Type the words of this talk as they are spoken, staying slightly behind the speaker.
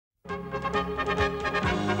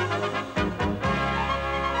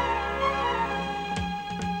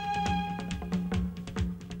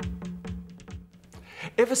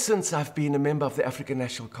Ever since I've been a member of the African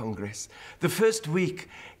National Congress, the first week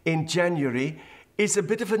in January is a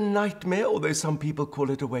bit of a nightmare, although some people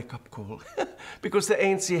call it a wake-up call, because the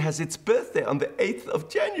ANC has its birthday on the 8th of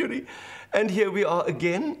January. And here we are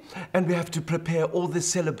again, and we have to prepare all the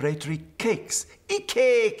celebratory cakes,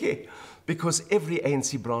 iKhekhe, because every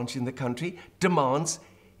ANC branch in the country demands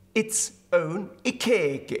its own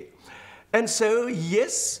iKhekhe. And so,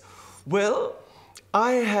 yes, well,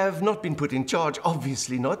 I have not been put in charge,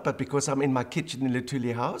 obviously not, but because I'm in my kitchen in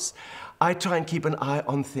Lutuli House, I try and keep an eye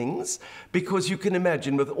on things, because you can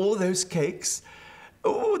imagine with all those cakes,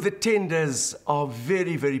 oh, the tenders are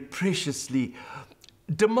very, very preciously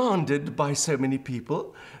demanded by so many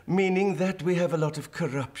people, meaning that we have a lot of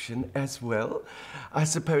corruption as well. I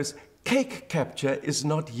suppose cake capture is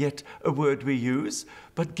not yet a word we use,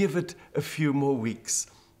 but give it a few more weeks.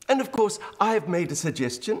 And of course, I have made a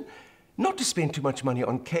suggestion not to spend too much money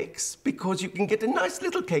on cakes, because you can get a nice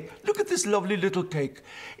little cake. Look at this lovely little cake.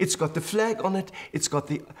 It's got the flag on it, it's got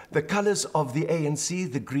the colours of the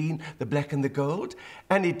ANC, the green, the black and the gold,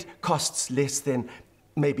 and it costs less than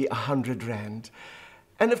maybe 100 rand.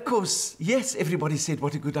 And of course, yes, everybody said,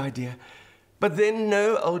 what a good idea. But then,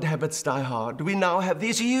 no, old habits die hard. We now have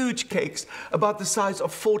these huge cakes about the size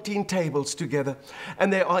of 14 tables together.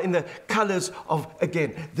 And they are in the colours of,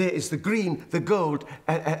 again, there is the green, the gold,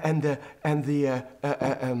 and the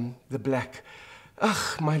black.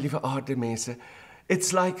 Ach, my lieve aarde mense.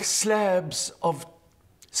 It's like slabs of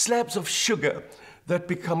sugar that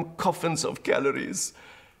become coffins of calories.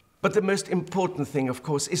 But the most important thing, of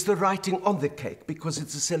course, is the writing on the cake, because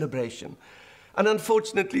it's a celebration. And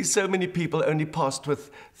unfortunately, so many people only passed with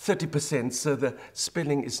 30%, so the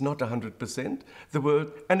spelling is not 100%. The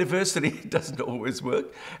word anniversary doesn't always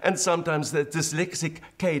work. And sometimes the dyslexic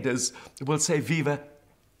cadres will say Viva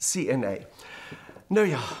CNA. No,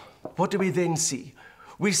 yeah, what do we then see?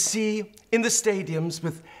 We see in the stadiums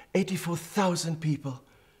with 84,000 people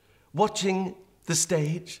watching the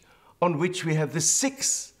stage on which we have the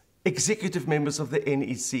 6 executive members of the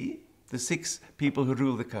NEC, the 6 people who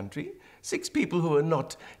rule the country, 6 people who are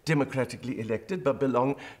not democratically elected but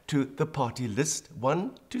belong to the party list,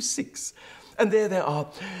 1 to 6. And there they are,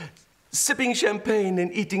 sipping champagne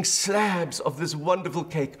and eating slabs of this wonderful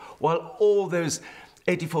cake while all those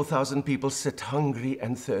 84,000 people sit hungry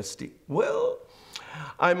and thirsty. Well,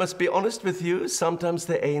 I must be honest with you, sometimes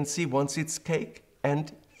the ANC wants its cake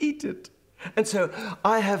and eat it. And so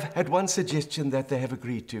I have had one suggestion that they have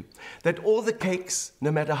agreed to, that all the cakes,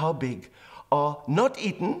 no matter how big, are not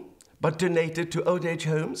eaten, but donated to old age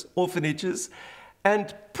homes, orphanages,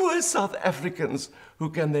 and poor South Africans who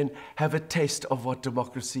can then have a taste of what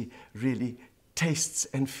democracy really tastes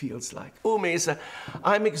and feels like. Oh, Mesa,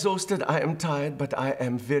 I'm exhausted, I am tired, but I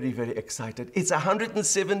am very, very excited. It's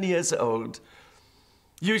 107 years old.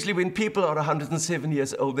 Usually when people are 107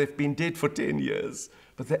 years old, they've been dead for 10 years.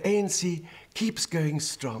 But the ANC keeps going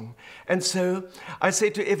strong. And so I say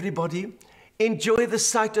to everybody, enjoy the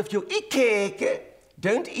sight of your iKhekhe.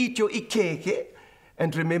 Don't eat your iKhekhe,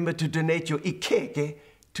 and remember to donate your iKhekhe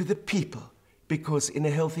to the people, because in a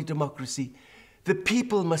healthy democracy, the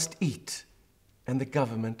people must eat and the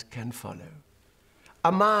government can follow.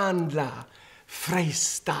 Amandla,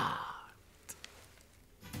 Vrystaat.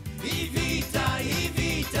 Evita,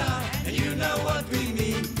 Evita, and you know what we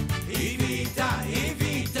mean. Evita,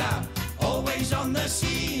 Evita, always on the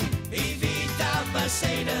scene. Evita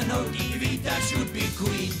Bezuidenhout, Evita should be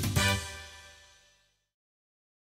queen.